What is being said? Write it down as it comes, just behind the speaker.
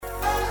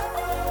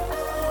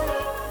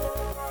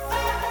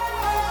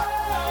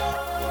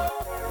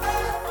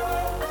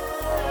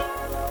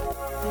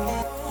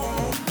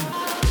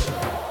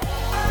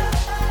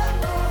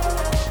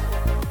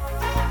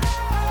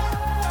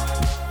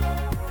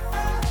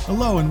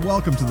Hello and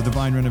welcome to the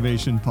Divine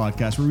Renovation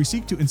Podcast, where we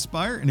seek to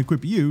inspire and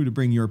equip you to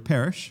bring your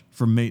parish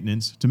from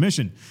maintenance to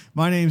mission.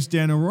 My name's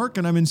Dan O'Rourke,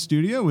 and I'm in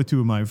studio with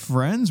two of my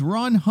friends.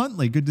 Ron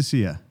Huntley, good to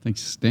see you.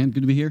 Thanks, Dan.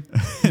 Good to be here.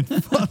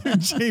 And Father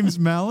James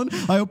Mallon.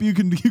 I hope you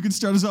can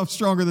start us off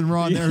stronger than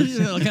Ron there.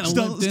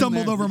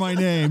 Stumbled over my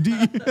name.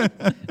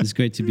 It's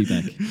great to be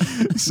back.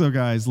 So,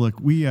 guys, look,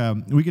 we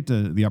get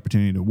the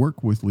opportunity to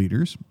work with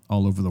leaders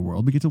all over the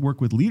world. We get to work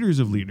with leaders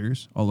of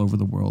leaders all over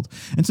the world.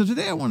 And so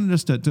today I wanted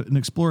us to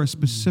explore a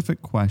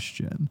specific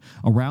question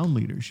around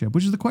leadership,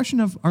 which is the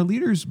question of, are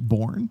leaders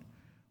born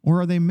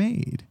or are they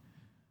made?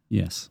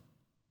 Yes.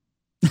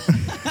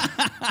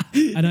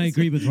 And I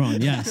agree with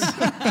Ron, yes.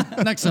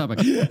 Next topic.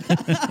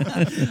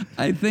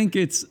 I think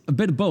it's a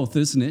bit of both,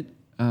 isn't it?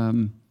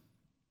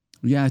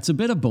 Yeah, it's a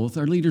bit of both.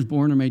 Are leaders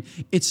born or made?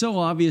 It's so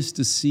obvious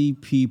to see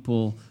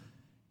people,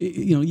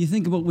 you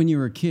think about when you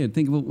were a kid,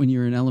 think about when you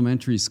were in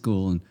elementary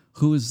school and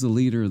who is the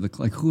leader of the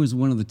class, who is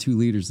one of the two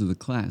leaders of the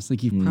class?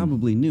 Like you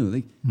probably knew.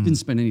 They didn't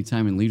spend any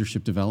time in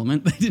leadership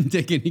development. They didn't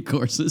take any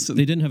courses.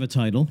 They didn't have a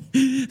title.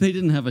 They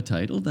didn't have a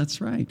title, that's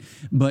right.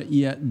 But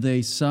yet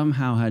they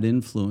somehow had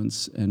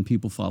influence and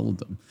people followed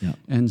them. Yeah.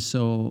 And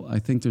so I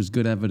think there's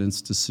good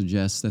evidence to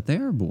suggest that they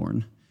are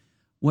born.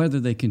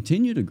 Whether they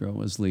continue to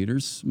grow as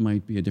leaders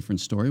might be a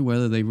different story.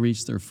 Whether they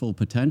reach their full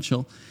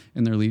potential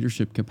in their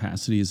leadership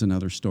capacity is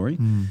another story.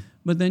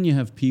 But then you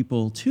have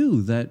people,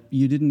 too, that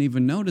you didn't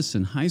even notice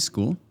in high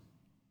school,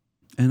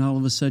 and all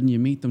of a sudden you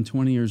meet them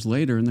 20 years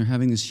later, and they're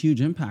having this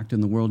huge impact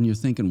in the world, and you're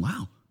thinking,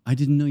 wow, I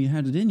didn't know you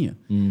had it in you.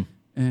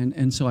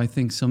 And so I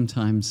think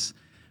sometimes,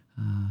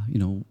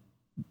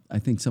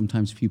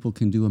 sometimes people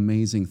can do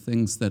amazing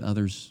things that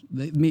others,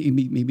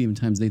 maybe even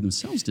times they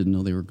themselves didn't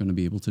know they were going to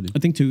be able to do. I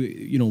think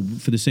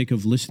for the sake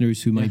of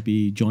listeners who might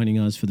be joining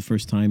us for the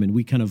first time, and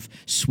we kind of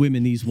swim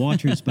in these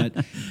waters, but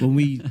when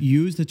we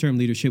use the term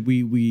leadership,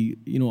 we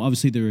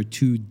obviously there are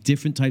two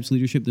different types of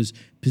leadership. There's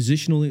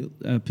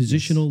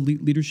positional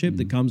leadership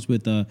that comes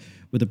with a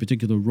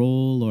particular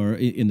role, or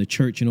in the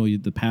church,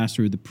 the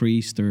pastor, or the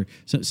priest, or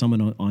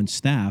someone on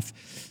staff.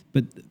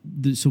 But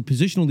so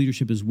positional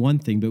leadership is one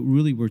thing, but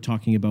really we're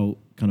talking about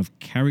kind of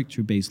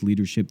character-based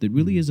leadership that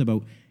really is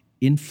about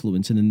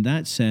influence. And in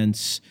that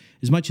sense,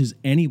 as much as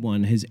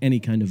anyone has any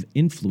kind of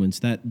influence,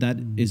 that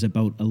is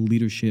about a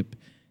leadership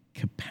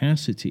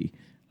capacity.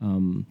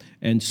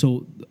 And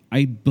so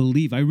I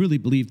really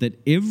believe that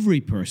every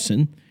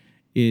person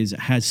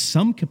has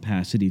some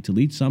capacity to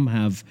lead. Some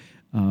have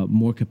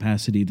more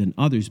capacity than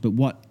others, but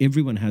what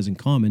everyone has in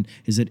common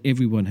is that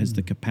everyone has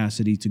the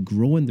capacity to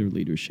grow in their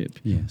leadership.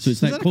 Yes. So it's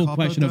that whole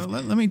question of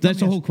that's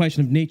the whole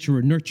question of nature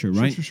or nurture,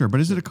 right? Sure. But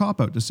is it a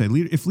cop-out to say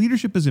if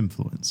leadership is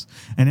influence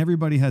and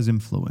everybody has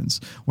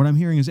influence? What I'm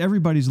hearing is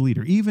everybody's a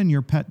leader. Even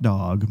your pet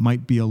dog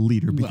might be a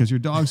leader because your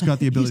dog's got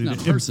the ability he's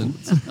not to a person.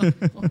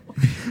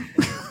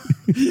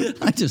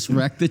 I just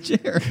wrecked the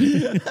chair.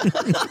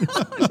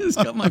 I just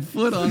got my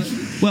foot on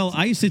it. Well,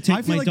 I used to take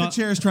I feel like the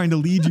chair is trying to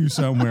lead you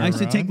somewhere. I used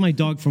to take my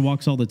dog for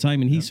walks all the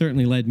time, and he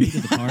certainly led me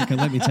to the park, and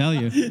let me tell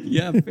you.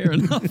 Yeah, fair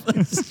enough.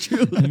 That's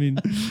true. I mean,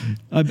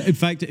 in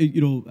fact,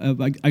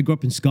 I grew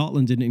up in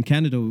Scotland, and in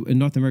Canada, in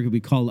North America,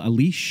 we call a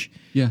leash.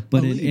 Yeah.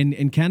 But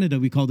in Canada,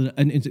 we called it,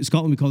 and in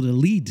Scotland, we called it a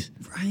lead.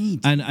 Right.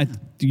 And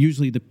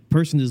usually the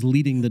person is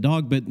leading the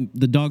dog, but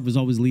the dog was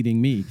always leading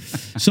me.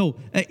 So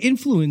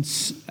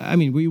influence, I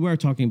mean, we were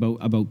talking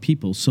about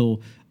people.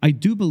 So I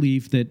do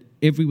believe that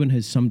everyone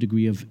has some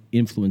degree of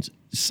influence.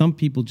 Some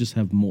people just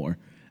have more.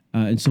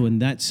 And so in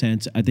that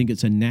sense, I think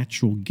it's a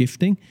natural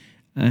gifting.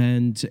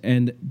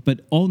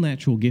 But all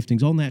natural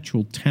giftings, all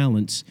natural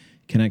talents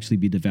can actually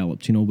be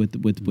developed,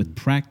 with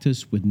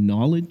practice, with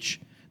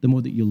knowledge. The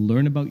more that you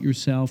learn about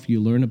yourself,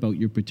 you learn about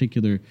your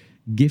particular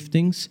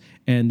giftings,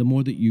 and the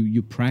more that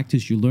you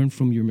practice, you learn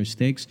from your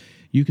mistakes,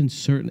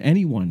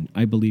 anyone,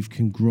 I believe,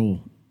 can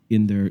grow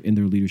in their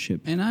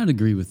leadership. And I'd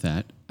agree with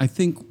that. I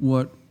think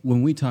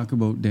when we talk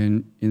about,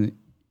 Dan, in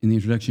the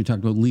introduction, you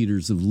talked about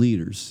leaders of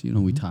leaders.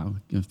 We talk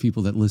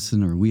people that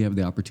listen, or we have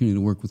the opportunity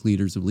to work with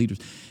leaders of leaders.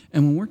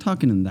 And when we're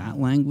talking in that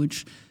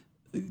language,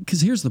 because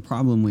here's the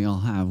problem we all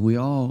have. We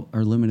all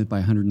are limited by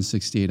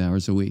 168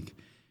 hours a week.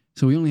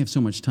 So we only have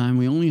so much time.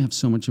 We only have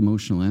so much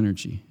emotional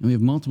energy, and we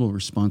have multiple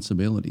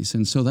responsibilities.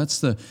 And so that's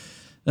the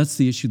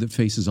issue that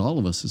faces all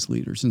of us as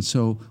leaders. And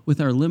so with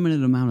our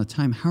limited amount of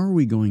time, how are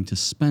we going to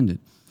spend it?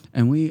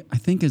 And I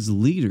think as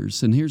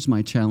leaders, and here's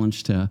my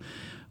challenge to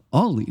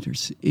all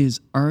leaders, is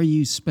are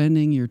you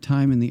spending your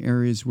time in the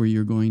areas where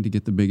you're going to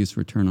get the biggest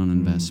return on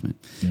investment?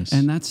 Yes.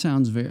 And that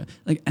sounds very,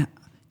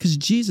 because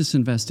Jesus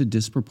invested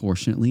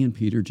disproportionately in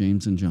Peter,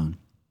 James, and John.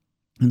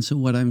 And so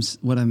what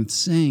I'm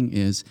saying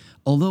is,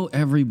 although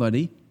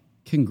everybody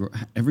can grow,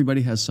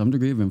 everybody has some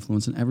degree of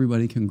influence, and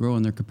everybody can grow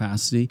in their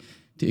capacity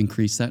to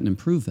increase that and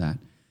improve that.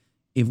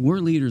 If we're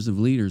leaders of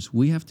leaders,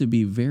 we have to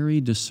be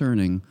very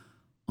discerning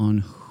on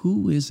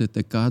who is it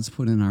that God's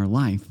put in our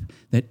life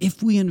that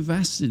if we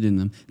invested in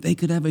them, they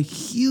could have a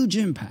huge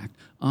impact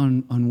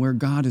on where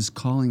God is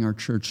calling our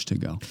church to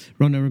go.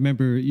 Ron, I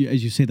remember,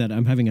 as you say that,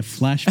 I'm having a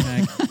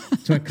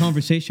flashback to a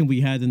conversation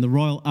we had in the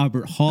Royal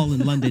Albert Hall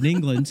in London,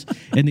 England,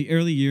 in the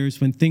early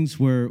years when things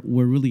were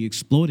really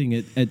exploding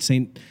at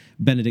St.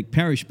 Benedict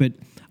Parish. But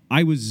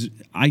I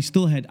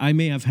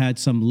may have had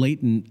some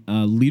latent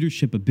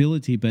leadership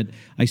ability, but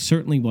I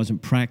certainly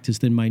wasn't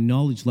practiced, and my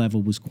knowledge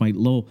level was quite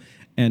low.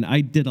 And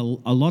I did a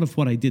lot of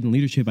what I did in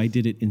leadership, I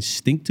did it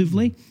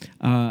instinctively.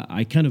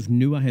 I kind of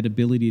knew I had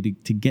ability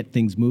to get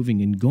things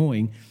moving and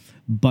going,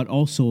 but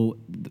also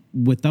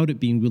without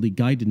it being really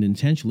guided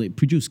intentionally, it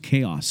produced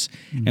chaos.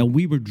 And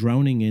we were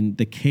drowning in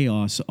the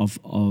chaos of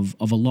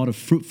a lot of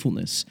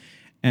fruitfulness.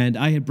 And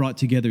I had brought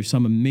together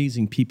some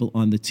amazing people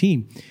on the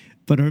team.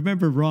 But I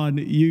remember, Ron,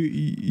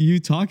 you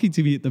talking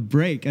to me at the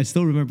break. I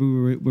still remember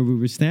where we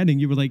were standing.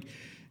 You were like,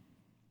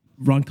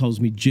 Ron calls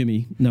me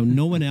Jimmy. Now,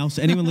 no one else,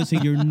 anyone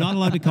listening, you're not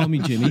allowed to call me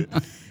Jimmy.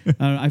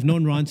 I've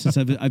known Ron since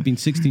I've been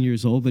 16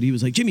 years old, but he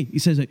was like, Jimmy, he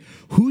says, like,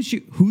 who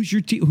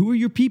are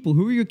your people?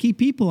 Who are your key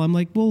people? I'm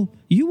like, well,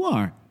 you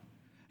are.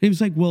 He was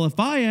like, well, if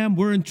I am,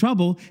 we're in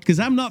trouble because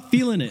I'm not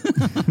feeling it.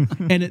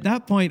 And at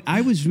that point,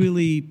 I was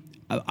really,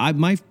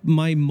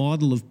 my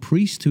model of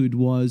priesthood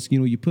was,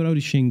 you put out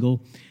a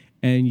shingle,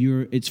 and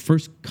it's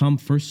first come,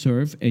 first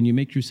serve, and you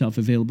make yourself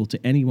available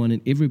to anyone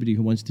and everybody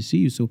who wants to see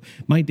you. So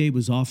my day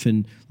was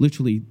often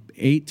literally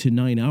 8 to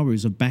 9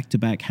 hours of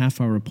back-to-back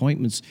half-hour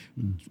appointments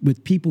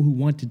with people who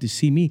wanted to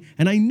see me.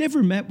 And I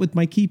never met with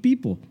my key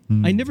people.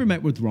 I never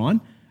met with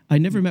Ron. I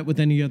never met with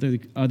any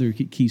other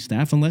key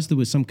staff unless there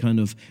was some kind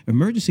of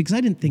emergency, because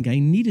I didn't think I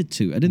needed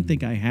to. I didn't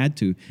think I had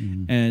to.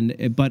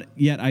 But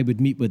yet I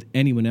would meet with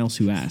anyone else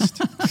who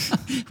asked.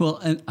 Well,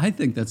 and I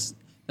think that's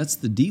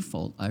the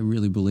default, I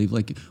really believe.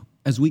 Like,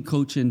 as we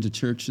coach into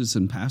churches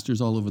and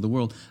pastors all over the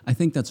world, I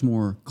think that's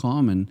more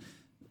common.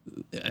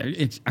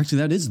 Actually,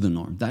 that is the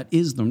norm. That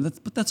is the norm.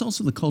 But that's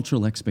also the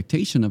cultural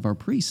expectation of our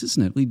priests,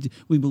 isn't it?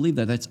 We believe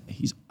that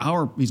he's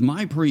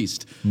my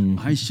priest.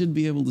 I should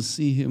be able to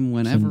see him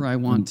whenever I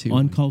want to.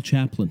 On-call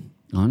chaplain.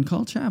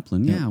 On-call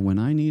chaplain, yeah. When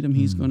I need him,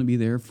 he's going to be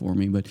there for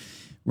me. But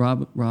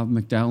Rob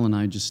McDowell and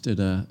I just did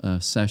a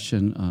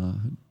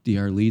session,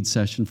 DR lead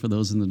session for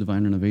those in the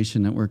Divine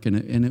Renovation Network,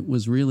 and it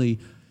was really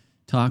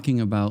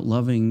talking about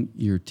loving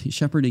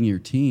shepherding your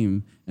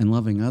team and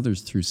loving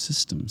others through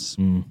systems.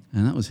 And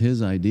that was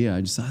his idea.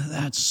 I just thought,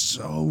 that's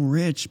so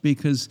rich,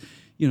 because,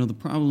 the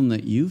problem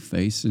that you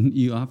face, and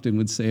you often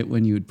would say it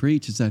when you would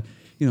preach, is that,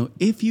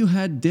 if you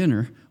had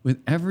dinner with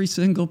every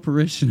single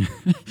parishioner,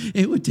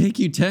 it would take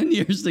you 10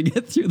 years to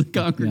get through the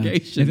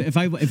congregation. Yeah.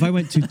 If I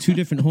went to 2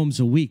 different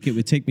homes a week, it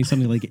would take me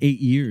something like 8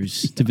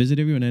 years to visit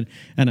everyone.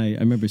 And I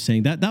remember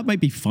saying that might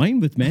be fine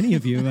with many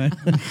of you,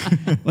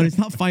 but it's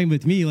not fine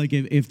with me. Like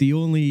if the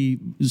only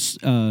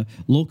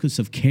locus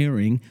of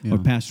caring or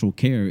pastoral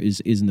care is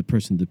in the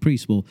person of the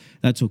priest, well,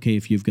 that's okay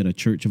if you've got a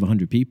church of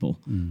 100 people,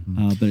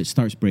 but it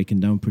starts breaking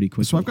down pretty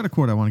quickly. So I've got a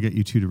quote I want to get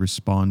you two to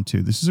respond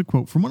to. This is a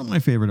quote from one of my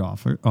favorite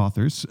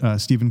authors,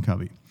 Stephen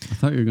Covey. I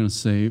thought you were going to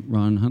say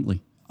Ron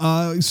Huntley.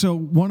 So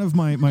one of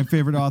my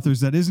favorite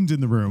authors that isn't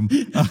in the room,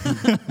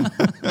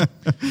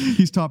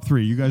 he's top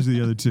 3. You guys are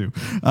the other 2.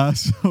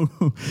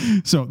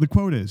 So the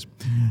quote is,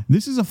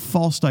 "This is a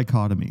false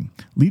dichotomy.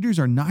 Leaders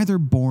are neither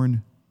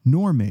born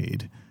nor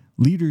made.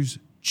 Leaders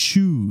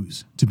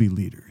choose to be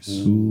leaders."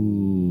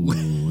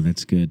 Ooh,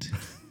 that's good.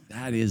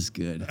 That is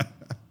good.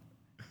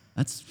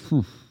 That's...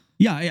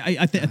 Yeah,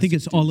 I think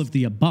it's all of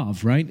the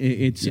above, right?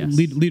 It's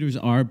leaders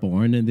are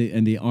born and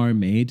they are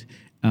made.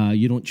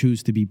 You don't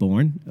choose to be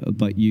born,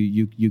 but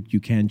you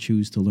can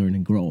choose to learn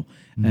and grow.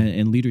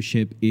 And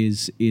leadership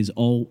is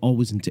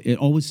always it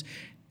always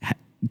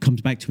comes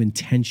back to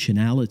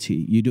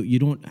intentionality. You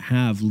don't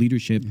have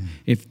leadership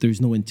if there's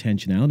no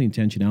intentionality.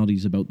 Intentionality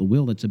is about the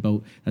will. That's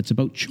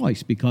about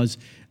choice, because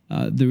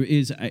there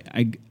is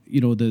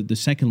the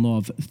second law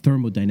of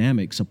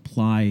thermodynamics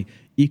apply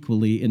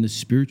equally in the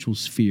spiritual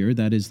sphere.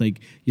 That is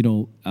like,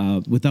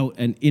 without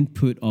an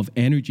input of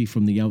energy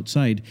from the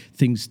outside,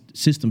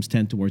 systems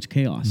tend towards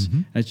chaos.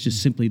 That's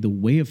just simply the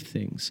way of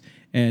things.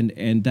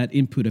 And that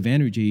input of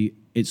energy,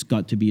 it's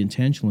got to be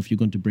intentional if you're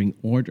going to bring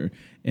order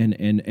and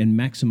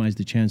maximize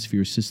the chance for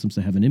your systems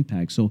to have an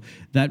impact. So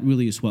that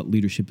really is what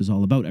leadership is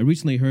all about. I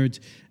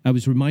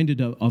was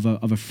reminded of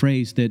a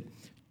phrase that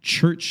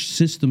church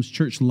systems,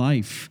 church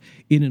life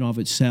in and of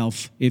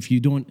itself, if you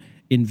don't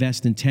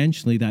invest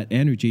intentionally that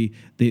energy,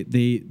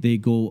 they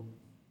go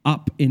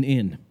up and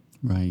in.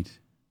 Right.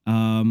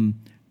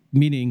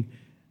 Meaning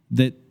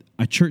that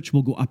a church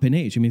will go up in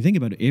age. I mean, think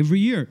about it. Every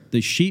year, the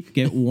sheep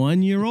get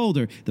 1 year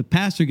older. The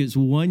pastor gets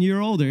 1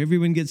 year older.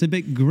 Everyone gets a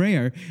bit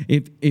grayer.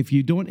 If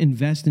you don't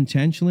invest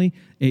intentionally,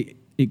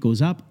 it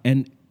goes up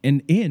and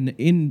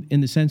in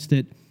the sense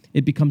that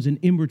it becomes an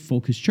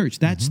inward-focused church.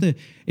 That's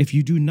if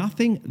you do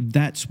nothing,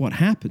 that's what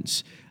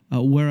happens.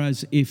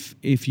 Whereas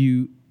if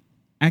you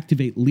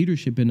activate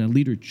leadership and a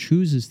leader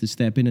chooses to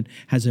step in and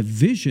has a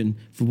vision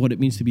for what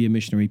it means to be a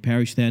missionary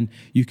parish, then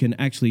you can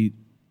actually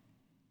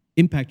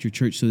impact your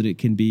church so that it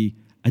can be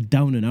a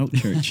down and out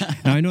church.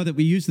 Now, I know that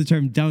we use the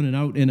term down and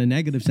out in a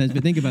negative sense,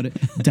 but think about it.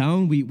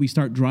 Down, we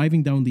start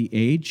driving down the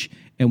age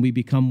and we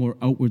become more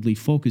outwardly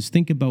focused.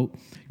 Think about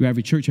your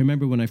average church. I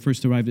remember when I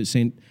first arrived at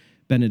St.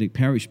 Benedict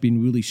Parish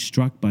being really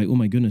struck by, oh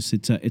my goodness,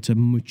 it's a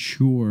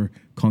mature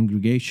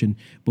congregation.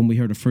 When we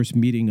heard a first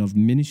meeting of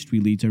ministry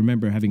leads, I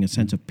remember having a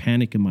sense of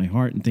panic in my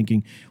heart and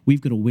thinking,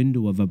 we've got a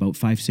window of about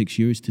 5-6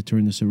 years to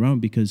turn this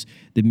around, because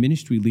the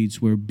ministry leads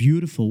were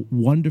beautiful,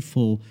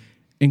 wonderful,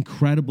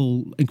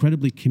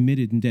 incredibly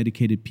committed and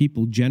dedicated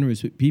people,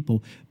 generous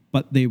people,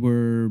 but they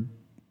were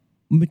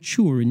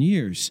mature in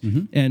years.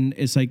 And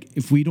it's like,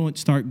 if we don't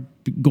start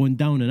going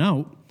down and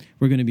out,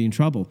 we're going to be in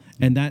trouble.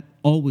 And that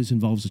always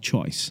involves a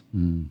choice.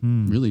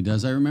 Really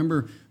does. I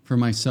remember for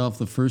myself,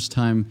 the first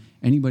time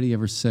anybody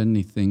ever said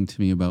anything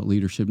to me about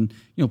leadership, and,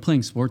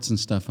 playing sports and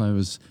stuff, I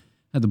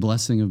had the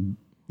blessing of,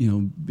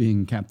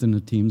 being captain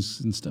of teams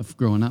and stuff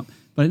growing up.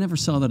 But I never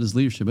saw that as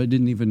leadership. I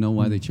didn't even know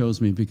why they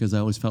chose me, because I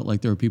always felt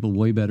like there were people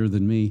way better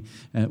than me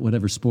at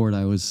whatever sport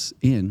I was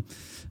in.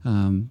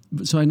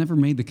 So I never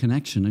made the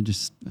connection. I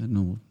don't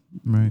know,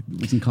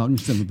 wasn't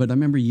cognizant of it. But I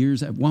remember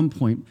years, at one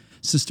point,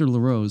 Sister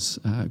LaRose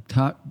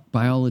taught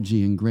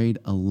biology in grade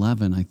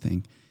 11, I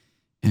think.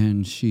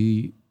 And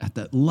she, at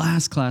that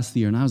last class of the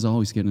year, and I was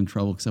always getting in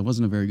trouble because I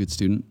wasn't a very good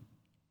student.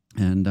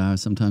 And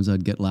sometimes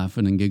I'd get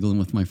laughing and giggling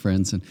with my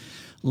friends. And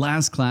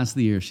last class of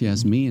the year, she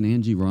asked me and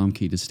Angie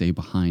Romke to stay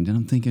behind. And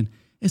I'm thinking,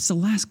 it's the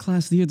last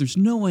class of the year. There's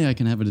no way I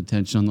can have a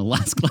detention on the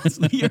last class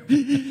of the year.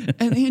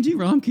 And Angie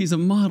Romke's a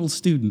model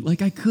student.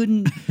 Like,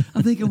 I'm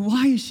thinking,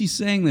 why is she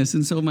saying this?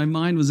 And so my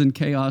mind was in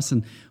chaos,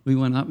 and we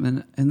went up.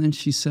 And then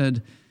she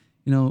said,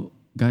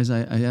 guys,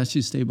 I asked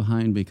you to stay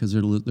behind because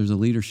there's a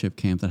leadership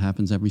camp that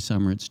happens every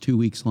summer. It's 2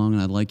 weeks long,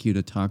 and I'd like you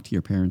to talk to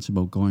your parents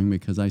about going,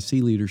 because I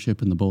see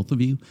leadership in the both of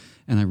you,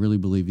 and I really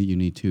believe that you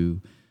need to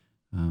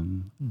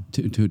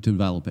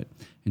develop it.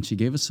 And she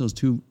gave us those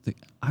two things.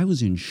 I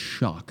was in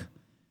shock.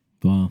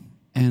 Wow.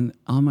 And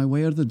on my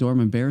way out of the door, I'm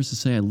embarrassed to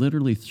say, I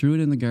literally threw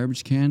it in the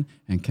garbage can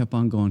and kept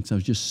on going, because I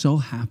was just so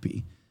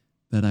happy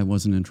that I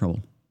wasn't in trouble.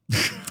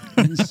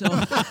 And so,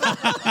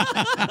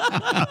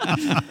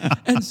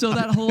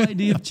 that whole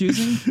idea of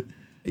choosing,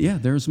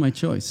 there's my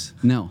choice.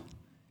 No.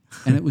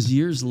 And it was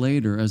years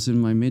later, as in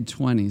my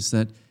mid-20s,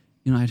 that,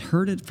 I'd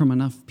heard it from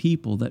enough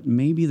people that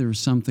maybe there was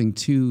something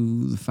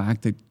to the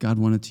fact that God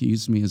wanted to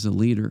use me as a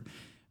leader.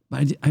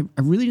 But I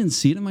really didn't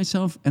see it in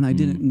myself, and I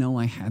didn't know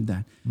I had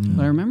that.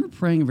 But I remember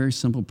praying a very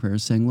simple prayer,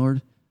 saying,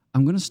 Lord,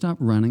 I'm going to stop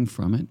running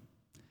from it.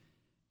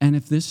 And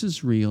if this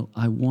is real,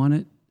 I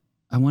want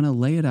to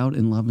lay it out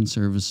in love and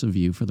service of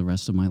you for the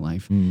rest of my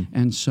life.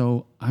 And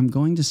so I'm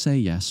going to say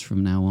yes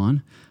from now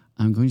on.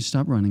 I'm going to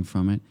stop running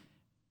from it,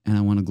 and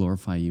I want to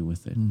glorify you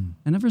with it.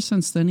 And ever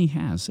since then, he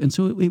has. And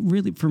so it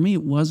really, for me,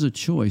 it was a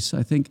choice.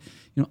 I think,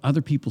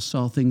 other people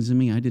saw things in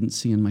me I didn't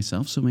see in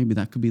myself, so maybe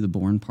that could be the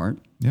born part.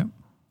 Yeah.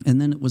 And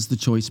then it was the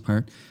choice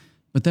part.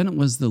 But then it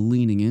was the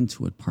leaning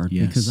into it part,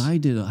 because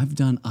I've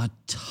done a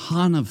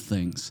ton of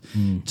things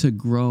to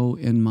grow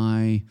in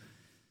my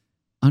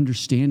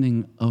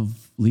understanding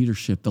of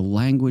leadership, the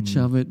language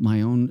of it,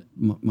 my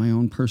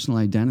own personal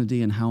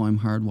identity, and how I'm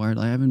hardwired.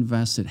 I have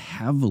invested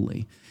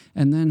heavily,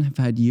 and then have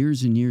had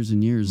years and years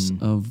and years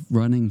of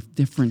running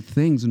different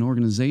things and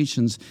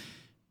organizations,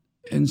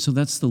 and so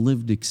that's the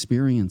lived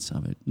experience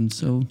of it. And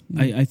so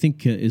I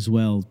think as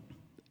well,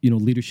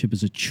 leadership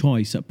is a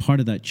choice. A part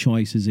of that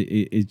choice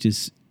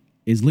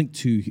is linked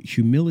to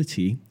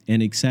humility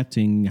and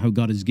accepting how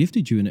God has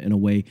gifted you in a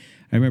way.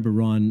 I remember,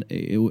 Ron,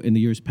 in the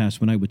years past,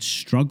 when I would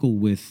struggle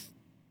with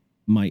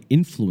my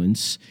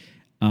influence,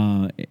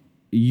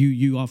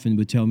 you often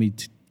would tell me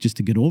just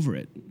to get over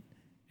it.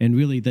 And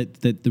really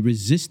that the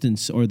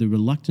resistance or the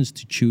reluctance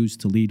to choose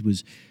to lead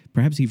was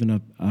perhaps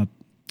even a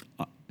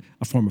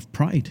form of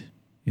pride.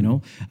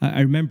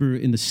 I remember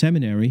in the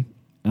seminary,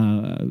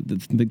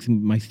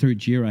 my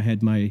third year, I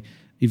had my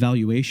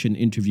evaluation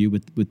interview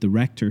with the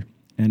rector.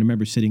 And I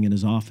remember sitting in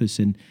his office,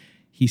 and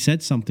he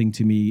said something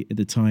to me at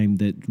the time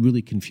that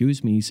really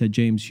confused me. He said,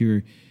 James,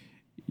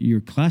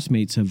 your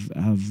classmates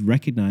have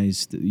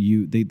recognized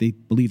you. They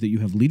believe that you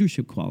have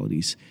leadership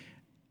qualities.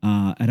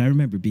 And I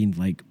remember being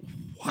like,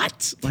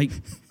 what? Like,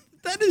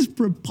 that is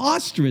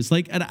preposterous.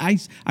 Like, and I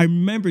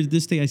remember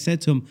this day I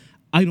said to him,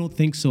 I don't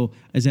think so.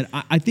 I said,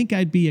 I think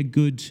I'd be a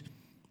good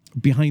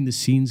behind the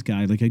scenes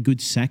guy, like a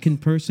good second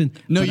person.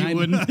 No, you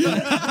wouldn't. I'd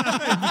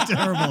be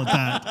terrible at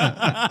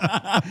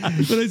that.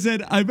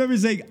 But I remember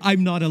saying,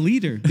 I'm not a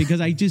leader,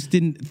 because I just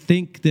didn't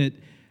think that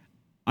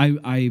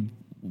I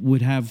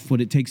would have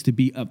what it takes to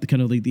be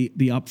kind of like the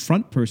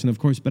upfront person, of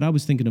course. But I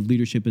was thinking of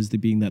leadership as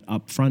being that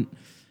upfront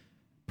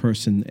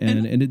person,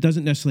 and it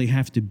doesn't necessarily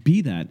have to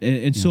be that.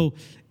 And so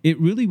it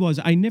really was.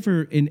 I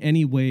never in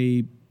any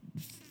way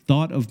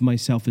thought of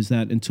myself as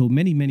that until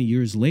many, many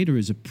years later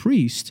as a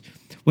priest,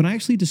 when I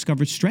actually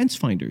discovered Strengths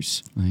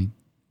Finders. Right.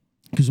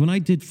 Because when I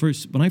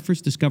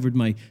first discovered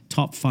my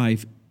top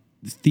 5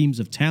 themes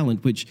of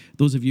talent, which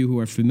those of you who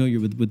are familiar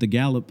with the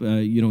Gallup,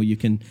 you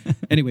can,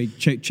 anyway,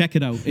 check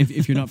it out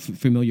if you're not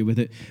familiar with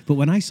it. But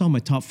when I saw my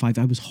top 5,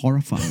 I was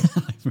horrified.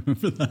 I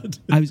remember that.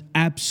 I was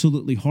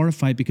absolutely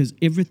horrified because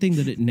everything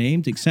that it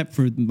named, except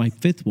for my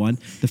 5th one,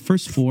 the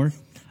first 4,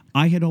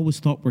 I had always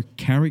thought were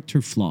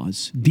character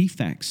flaws,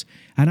 defects.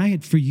 And I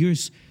had for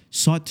years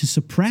sought to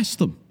suppress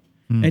them.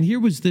 And here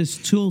was this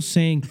tool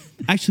saying,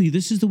 actually,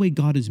 this is the way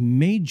God has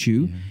made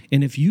you. Yeah.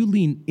 And if you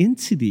lean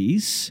into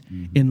these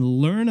and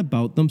learn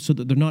about them so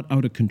that they're not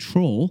out of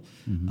control,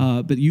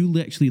 but you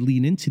actually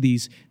lean into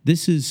these,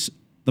 this is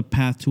the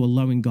path to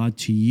allowing God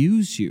to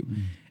use you.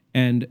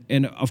 And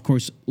of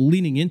course,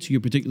 leaning into your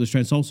particular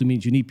strengths also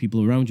means you need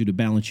people around you to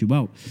balance you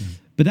out.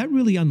 But that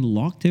really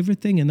unlocked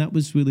everything. And that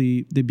was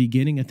really the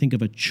beginning, I think,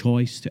 of a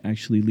choice to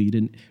actually lead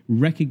and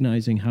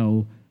recognizing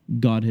how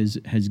God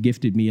has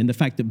gifted me, and the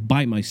fact that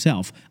by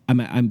myself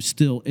I'm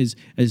still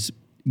as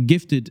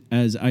gifted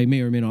as I may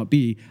or may not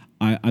be.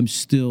 It's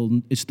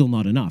still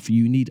not enough.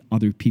 You need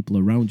other people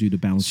around you to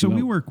balance you out. So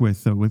we work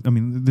with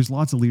there's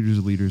lots of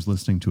leaders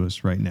listening to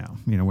us right now.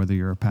 Whether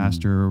you're a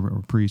pastor or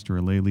a priest or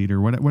a lay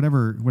leader,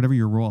 whatever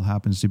your role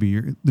happens to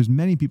be, there's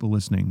many people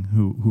listening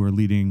who are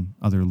leading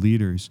other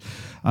leaders.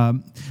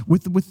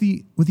 With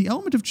the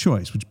element of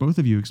choice, which both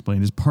of you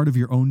explained is part of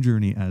your own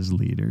journey as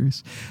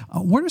leaders,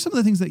 what are some of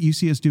the things that you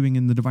see us doing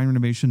in the Divine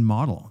Renovation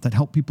model that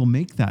help people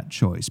make that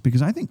choice?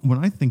 Because I think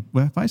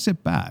if I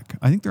sit back,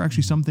 I think there are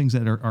actually some things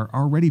that are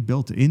already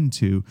built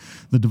into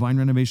the Divine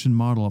Renovation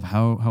model of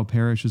how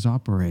parishes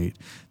operate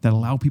that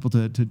allow people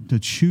to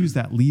choose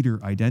that leader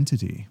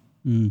identity.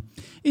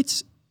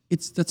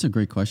 That's a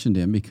great question,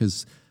 Dan,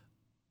 because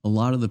a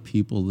lot of the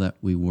people that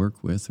we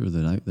work with, or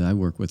that I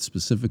work with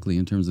specifically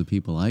in terms of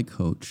people I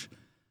coach,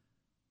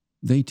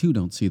 they too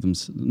don't see them.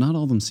 Not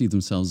all of them see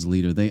themselves as a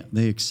leader.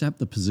 They accept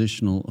the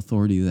positional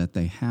authority that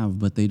they have,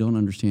 but they don't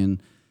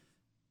understand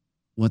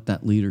what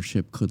that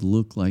leadership could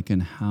look like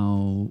and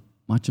how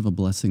much of a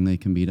blessing they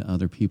can be to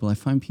other people. I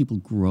find people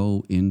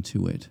grow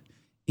into it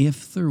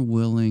if they're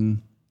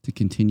willing to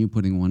continue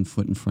putting one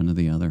foot in front of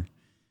the other.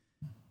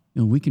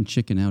 We can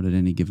chicken out at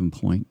any given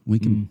point. We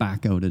can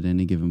back out at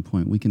any given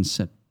point. We can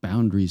set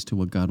boundaries to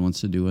what God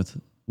wants to do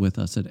with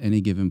us at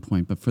any given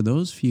point. But for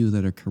those few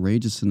that are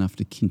courageous enough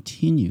to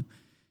continue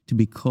to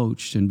be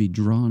coached and be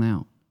drawn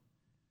out,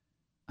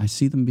 I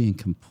see them being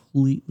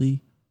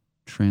completely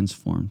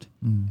transformed,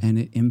 and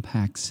it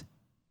impacts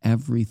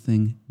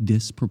everything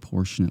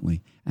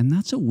disproportionately. And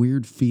that's a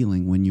weird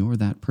feeling when you're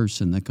that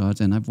person that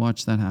God's, and I've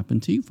watched that happen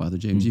to you, Father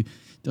James. It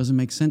doesn't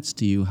make sense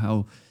to you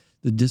how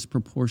the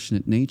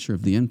disproportionate nature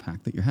of the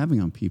impact that you're having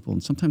on people.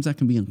 And sometimes that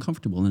can be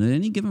uncomfortable. And at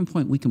any given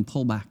point, we can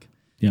pull back.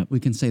 Yep. We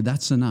can say,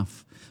 that's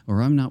enough,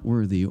 or I'm not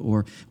worthy,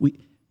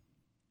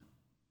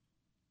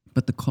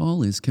 but the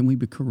call is, can we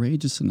be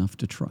courageous enough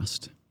to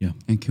trust? Yeah.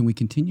 And can we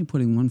continue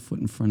putting one foot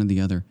in front of the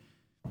other?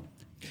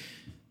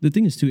 The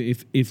thing is, too,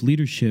 if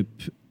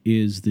leadership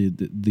is the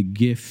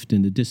gift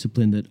and the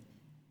discipline that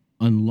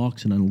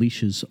unlocks and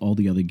unleashes all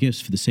the other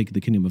gifts for the sake of the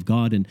kingdom of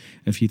God. And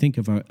if you think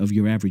of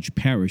your average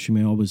parish, you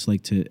may always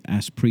like to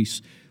ask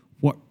priests,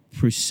 what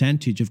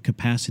percentage of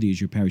capacity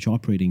is your parish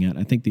operating at?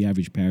 I think the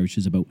average parish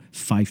is about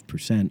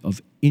 5% of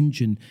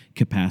engine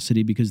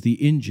capacity, because the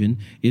engine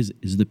is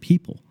the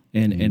people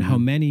and how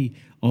many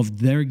of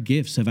their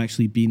gifts have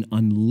actually been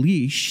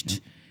unleashed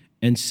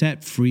and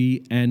set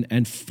free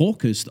and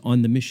focused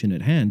on the mission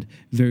at hand.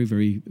 A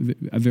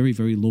very,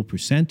 very low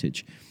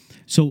percentage.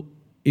 So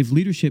if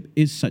leadership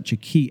is such a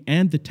key,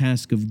 and the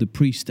task of the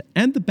priest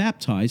and the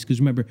baptized,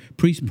 because remember,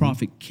 priest,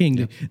 prophet,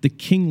 king, the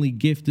kingly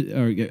gift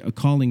or a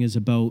calling is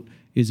about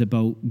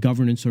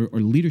governance or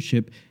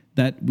leadership.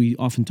 That we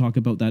often talk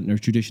about that in our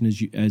tradition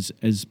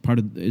as part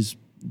of is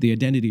the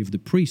identity of the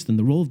priest and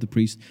the role of the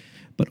priest.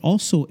 But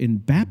also in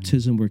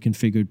baptism, we're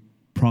configured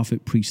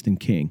prophet, priest, and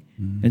king.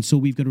 And so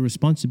we've got a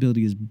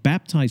responsibility as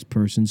baptized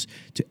persons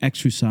to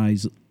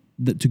exercise,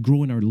 to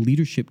grow in our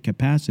leadership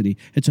capacity.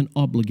 It's an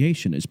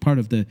obligation. It's part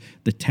of the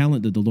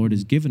talent that the Lord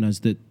has given us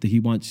that He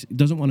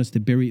doesn't want us to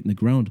bury it in the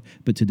ground,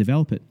 but to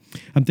develop it.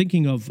 I'm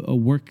thinking of a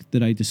work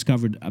that I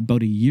discovered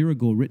about a year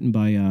ago, written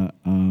by a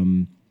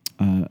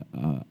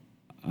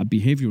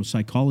behavioral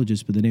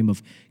psychologist by the name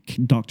of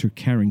Dr.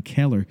 Karen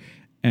Keller.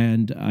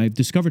 And I've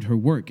discovered her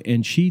work,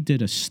 and she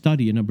did a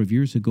study a number of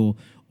years ago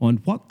on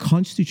what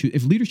constitutes,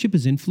 if leadership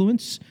is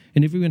influence,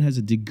 and everyone has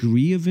a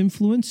degree of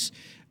influence,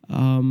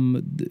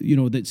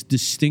 that's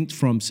distinct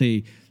from,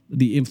 say,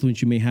 the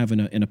influence you may have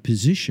in a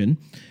position.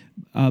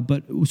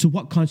 But so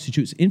what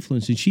constitutes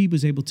influence? And she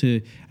was able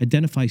to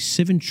identify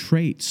 7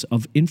 traits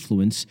of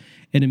influence.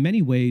 And in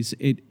many ways,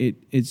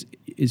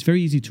 it's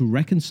very easy to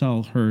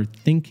reconcile her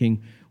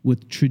thinking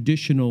with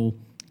traditional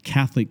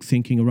Catholic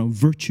thinking around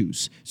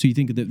virtues. So you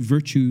think that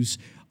virtues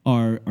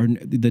are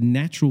the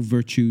natural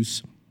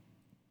virtues,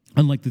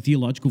 unlike the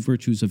theological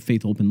virtues of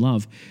faith, hope, and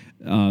love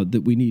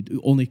that we need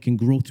only can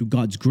grow through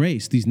God's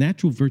grace. These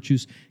natural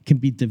virtues can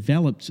be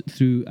developed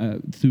through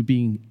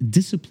being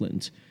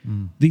disciplined.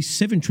 These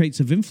 7 traits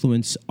of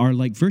influence are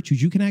like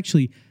virtues. You can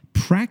actually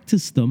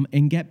practice them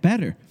and get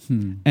better.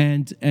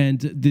 And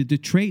the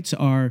traits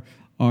are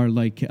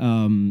like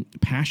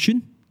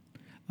passion,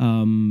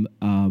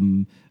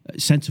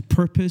 sense of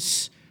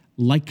purpose,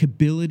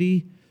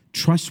 likability,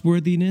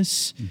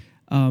 trustworthiness,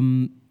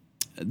 the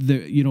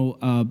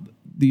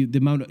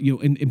amount of,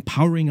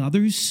 empowering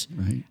others.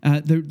 Right.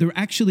 They're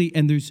actually,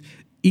 and there's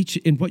each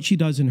in what she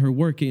does in her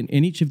work in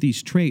each of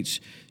these traits,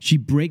 she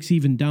breaks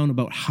even down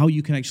about how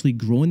you can actually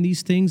grow in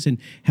these things and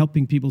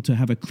helping people to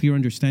have a clear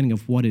understanding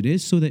of what it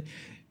is so that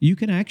you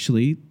can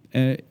actually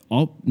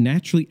all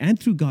naturally and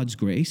through God's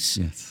grace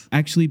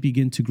actually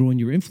begin to grow in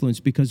your influence.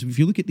 Because if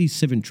you look at these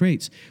 7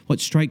 traits, what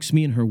strikes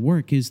me in her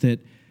work is that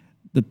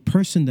the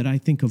person that I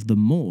think of the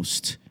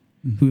most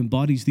who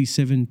embodies these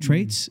 7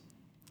 traits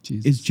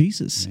is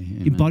Jesus.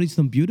 He embodies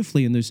them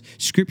beautifully, and there's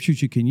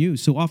scriptures you can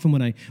use. So often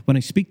when I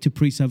speak to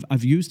priests,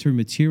 I've used her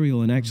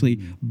material and actually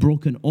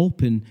broken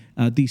open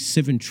these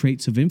 7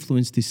 traits of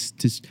influence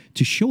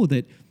to show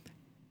that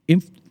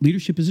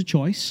leadership is a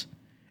choice,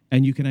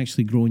 and you can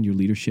actually grow in your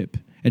leadership.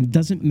 And it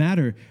doesn't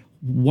matter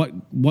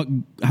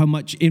how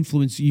much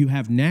influence you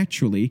have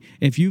naturally.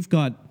 If you've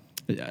got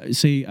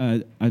say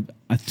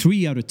a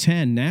 3 out of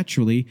 10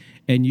 naturally,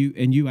 and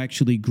you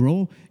actually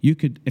grow, you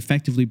could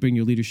effectively bring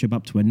your leadership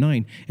up to a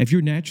 9. If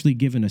you're naturally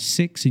given a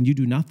 6 and you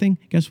do nothing,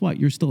 guess what?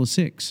 You're still a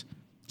 6.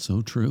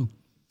 So true.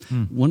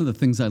 One of the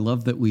things I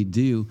love that we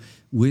do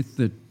with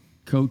the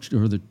coach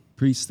or the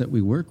priests that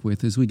we work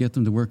with is we get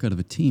them to work out of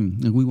a team.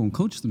 And we won't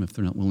coach them if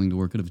they're not willing to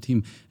work out of a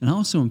team. And I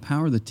also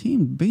empower the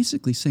team,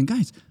 basically saying,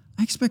 guys,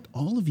 I expect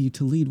all of you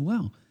to lead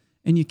well.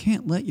 And you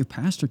can't let your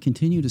pastor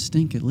continue to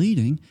stink at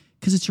leading,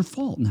 because it's your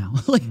fault now.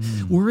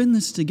 We're in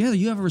this together.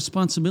 You have a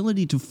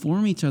responsibility to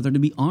form each other, to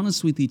be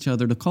honest with each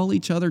other, to call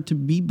each other to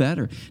be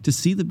better, to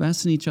see the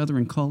best in each other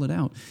and call it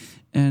out.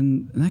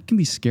 And that can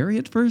be scary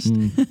at first.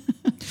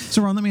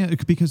 So, Ron,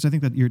 because I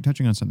think that you're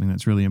touching on something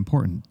that's really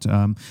important.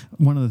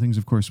 One of the things,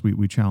 of course,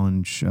 we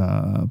challenge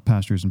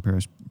pastors and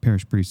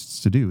parish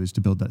priests to do is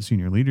to build that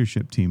senior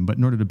leadership team. But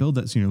in order to build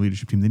that senior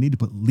leadership team, they need to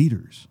put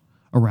leaders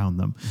around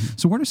them.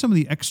 So what are some of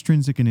the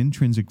extrinsic and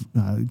intrinsic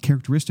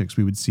characteristics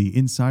we would see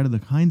inside of the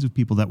kinds of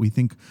people that we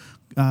think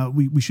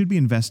we should be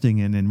investing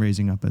in and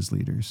raising up as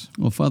leaders?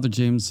 Well, Father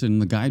James in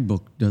the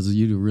guidebook do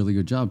a really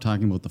good job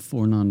talking about the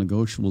 4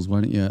 non-negotiables.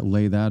 Why don't you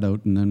lay that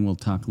out, and then we'll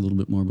talk a little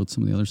bit more about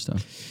some of the other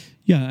stuff.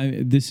 Yeah,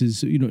 this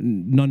is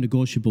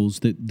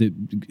non-negotiables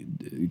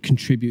that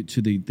contribute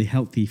to the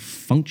healthy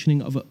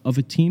functioning of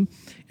a team,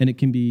 and it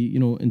can be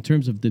in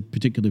terms of the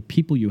particular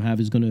people you have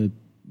is going to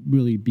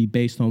really be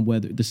based on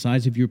whether the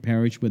size of your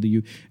parish, whether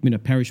a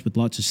parish with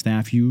lots of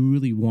staff, you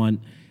really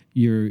want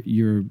your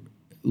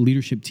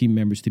leadership team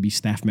members to be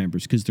staff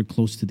members because they're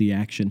close to the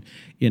action.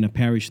 In a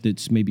parish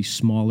that's maybe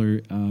smaller,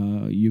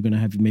 you're going to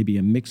have maybe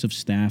a mix of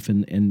staff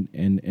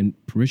and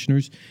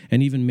parishioners,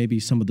 and even maybe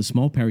some of the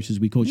small parishes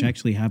we coach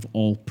actually have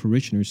all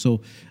parishioners.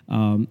 So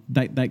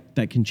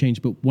that can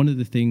change. But one of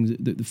the things,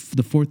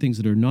 the 4 things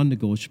that are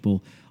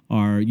non-negotiable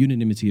are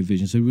unanimity of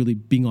vision. So really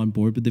being on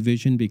board with the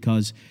vision,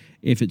 because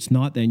if it's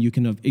not, then you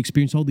can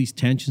experience all these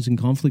tensions and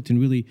conflict, and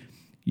really,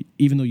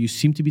 even though you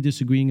seem to be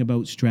disagreeing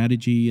about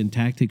strategy and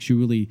tactics,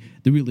 the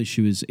real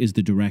issue is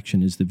the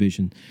direction, is the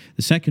vision.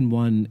 The second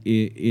one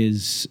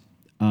is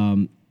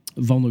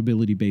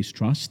vulnerability-based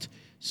trust,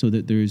 so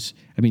that there's,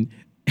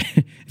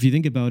 if you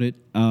think about it,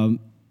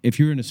 if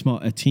you're in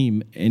a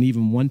team and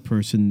even one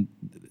person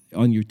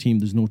on your team,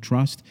 there's no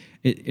trust,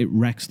 it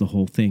wrecks the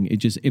whole thing. It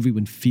just,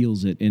 everyone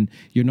feels it, and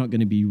you're not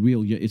going to be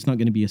real. It's not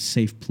going to be a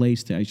safe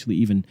place to actually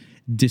even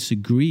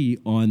disagree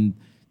on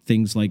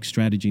things like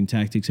strategy and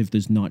tactics if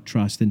there's not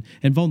trust. And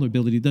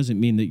vulnerability doesn't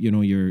mean that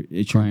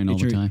it's crying all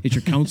the time. It's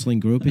your counseling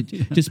group. It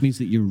just means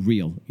that you're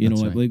real.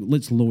 Right.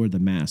 Let's lower the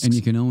masks. And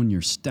you can own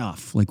your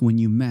stuff. Like when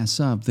you mess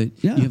up,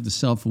 that you have the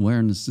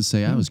self-awareness to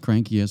say, I was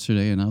cranky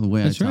yesterday, and the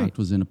way I talked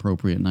was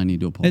inappropriate, and I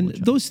need to apologize.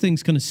 And those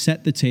things kind of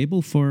set the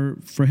table for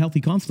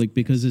healthy conflict,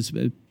 because as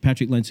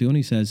Patrick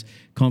Lencioni says,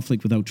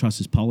 conflict without trust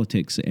is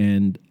politics.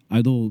 And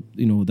although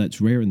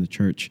that's rare in the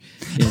church,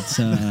 it's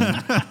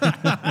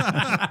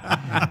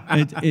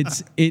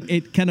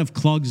it kind of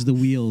clogs the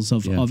wheels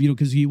of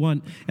because you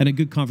want, in a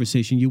good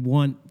conversation, you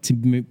want to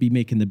be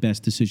making the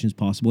best decisions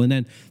possible. And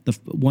then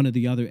one of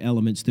the other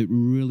elements that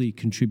really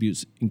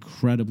contributes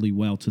incredibly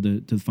well to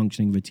the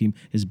functioning of a team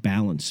is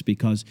balance,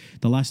 because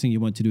the last thing you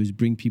want to do is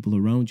bring people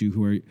around you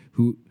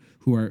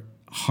who are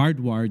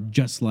hardwired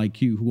just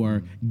like you, who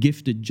are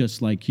gifted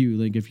just like you.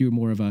 Like if you're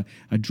more of a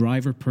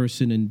driver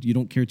person and you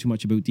don't care too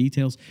much about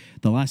details,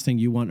 the last thing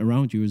you want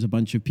around you is a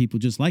bunch of people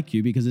just like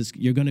you, because it's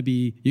going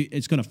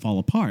to fall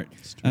apart.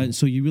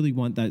 So you really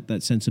want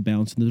that sense of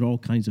balance, and there are all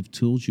kinds of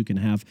tools you can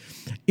have.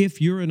 If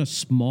you're in a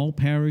small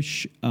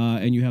parish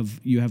and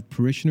you have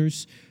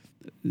parishioners,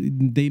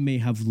 they may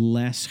have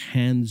less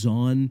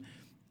hands-on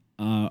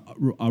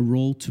a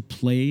role to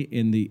play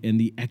in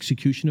the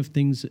execution of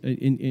things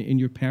in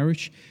your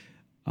parish,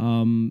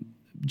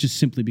 just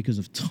simply because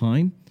of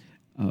time.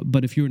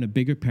 But if you're in a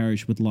bigger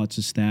parish with lots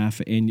of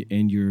staff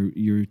and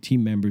your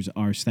team members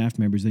are staff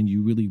members, then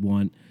you really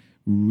want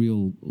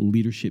real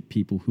leadership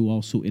people who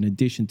also, in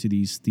addition to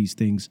these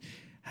things,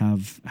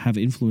 have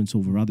influence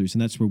over others.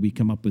 And that's where we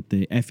come up with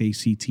the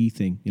FACT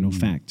thing,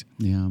 fact.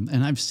 Yeah.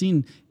 And I've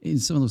seen in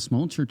some of those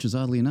small churches,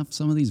 oddly enough,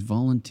 some of these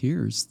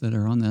volunteers that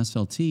are on the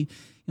SLT,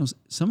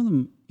 some of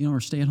them, are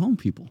stay-at-home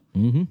people.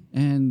 Mm-hmm.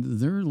 And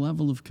their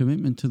level of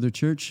commitment to their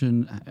church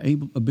and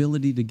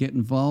ability to get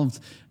involved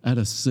at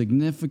a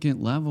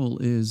significant level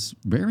is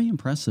very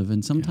impressive.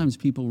 And sometimes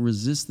people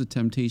resist the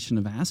temptation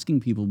of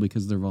asking people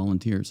because they're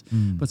volunteers.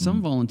 Mm-hmm. But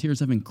some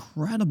volunteers have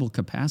incredible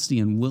capacity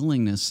and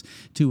willingness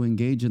to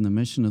engage in the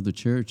mission of the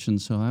church.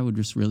 And so I would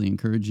just really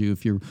encourage you,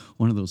 if you're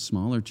one of those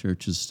smaller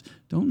churches,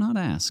 don't not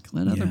ask.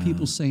 Let other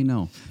people say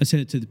no. I said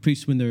it to the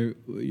priests when they're,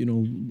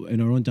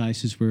 in our own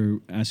diocese, we're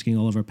asking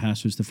all of our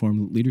pastors to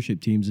form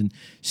leadership teams. And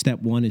step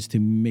one is to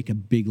make a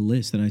big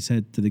list. And I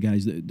said to the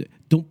guys,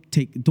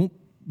 don't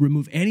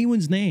remove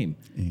anyone's name.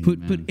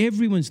 Put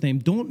everyone's name.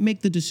 Don't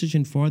make the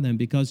decision for them,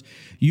 because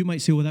you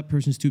might say, well, that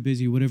person's too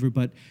busy or whatever,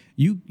 but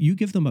you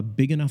give them a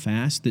big enough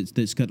ask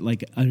that's got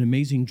like an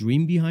amazing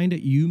dream behind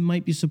it. You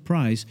might be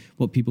surprised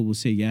what people will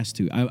say yes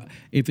to.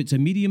 If it's a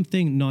medium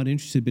thing, not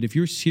interested, but if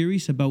you're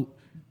serious about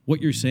what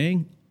you're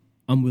saying,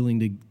 I'm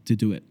willing to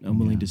do it. I'm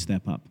willing to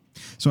step up.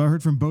 So I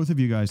heard from both of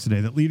you guys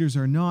today that leaders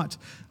are not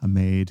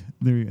made.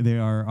 They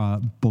are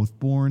both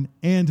born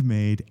and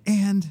made,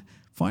 and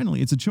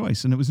finally, it's a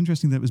choice. And it was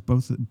interesting that it was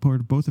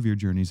part of both of your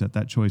journeys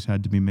that choice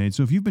had to be made.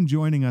 So if you've been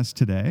joining us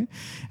today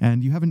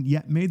and you haven't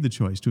yet made the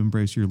choice to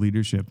embrace your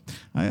leadership,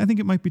 I think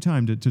it might be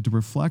time to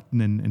reflect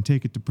and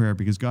take it to prayer,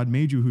 because God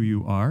made you who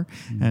you are,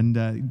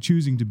 and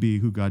choosing to be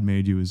who God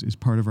made you is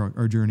part of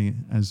our journey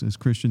as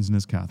Christians and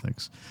as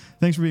Catholics.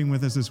 Thanks for being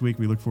with us this week.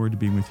 We look forward to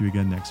being with you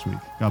again next week.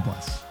 God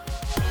bless.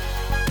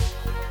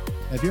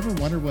 Have you ever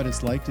wondered what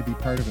it's like to be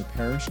part of a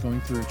parish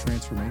going through a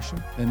transformation?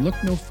 Then look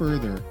no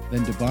further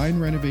than Divine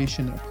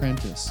Renovation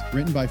Apprentice,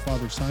 written by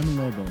Father Simon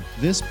Lobo.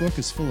 This book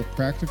is full of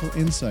practical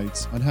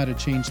insights on how to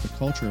change the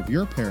culture of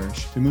your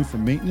parish to move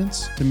from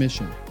maintenance to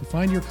mission. To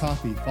find your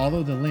copy,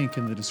 follow the link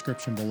in the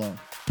description below.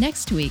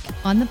 Next week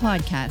on the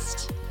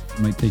podcast. It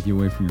might take you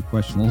away from your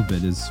question a little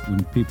bit is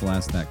when people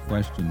ask that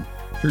question,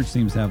 church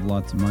seems to have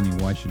lots of money,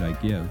 why should I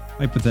give?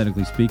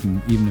 Hypothetically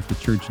speaking, even if the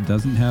church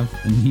doesn't have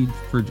a need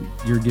for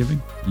your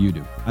giving, you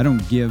do. I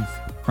don't give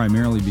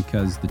primarily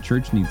because the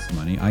church needs the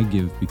money. I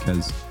give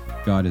because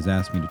God has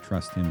asked me to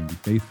trust Him and be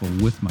faithful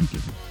with my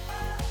giving.